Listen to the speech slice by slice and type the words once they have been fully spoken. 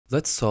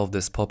Let's solve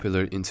this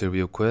popular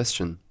interview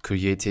question.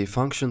 Create a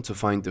function to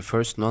find the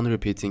first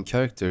non-repeating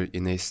character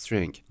in a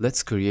string.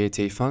 Let's create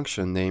a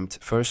function named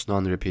first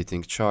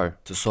non-repeating char.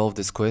 To solve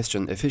this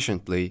question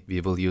efficiently,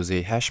 we will use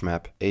a hash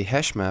map. A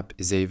hash map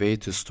is a way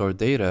to store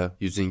data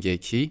using a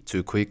key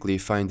to quickly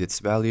find its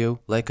value,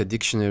 like a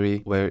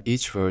dictionary where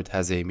each word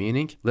has a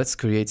meaning. Let's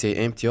create an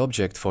empty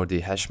object for the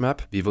hash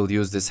map. We will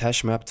use this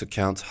hash map to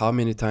count how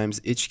many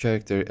times each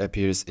character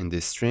appears in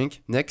this string.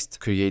 Next,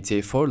 create a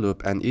for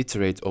loop and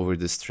iterate over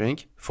the string.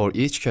 For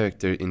each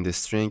character in the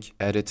string,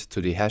 add it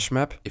to the hash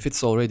map. If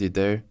it's already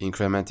there,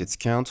 increment its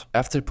count.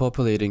 After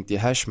populating the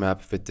hash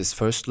map with this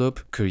first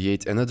loop,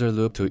 create another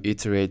loop to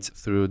iterate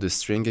through the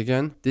string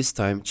again. This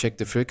time, check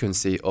the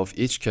frequency of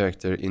each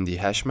character in the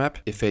hash map.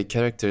 If a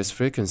character's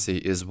frequency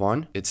is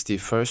 1, it's the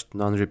first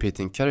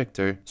non-repeating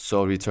character,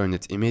 so return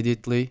it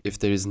immediately. If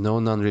there is no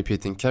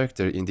non-repeating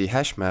character in the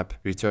hash map,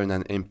 return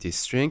an empty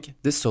string.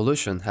 This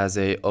solution has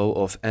a O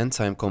of n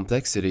time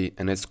complexity,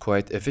 and it's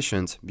quite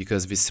efficient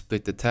because we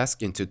split the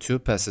task into two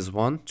passes,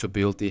 one to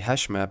build the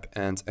hash map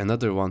and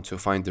another one to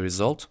find the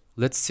result.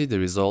 Let's see the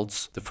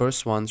results. The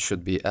first one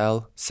should be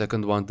L,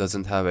 second one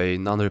doesn't have a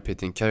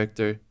non-repeating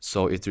character,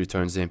 so it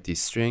returns empty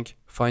string.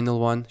 Final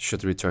one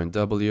should return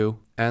W,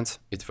 and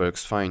it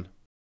works fine.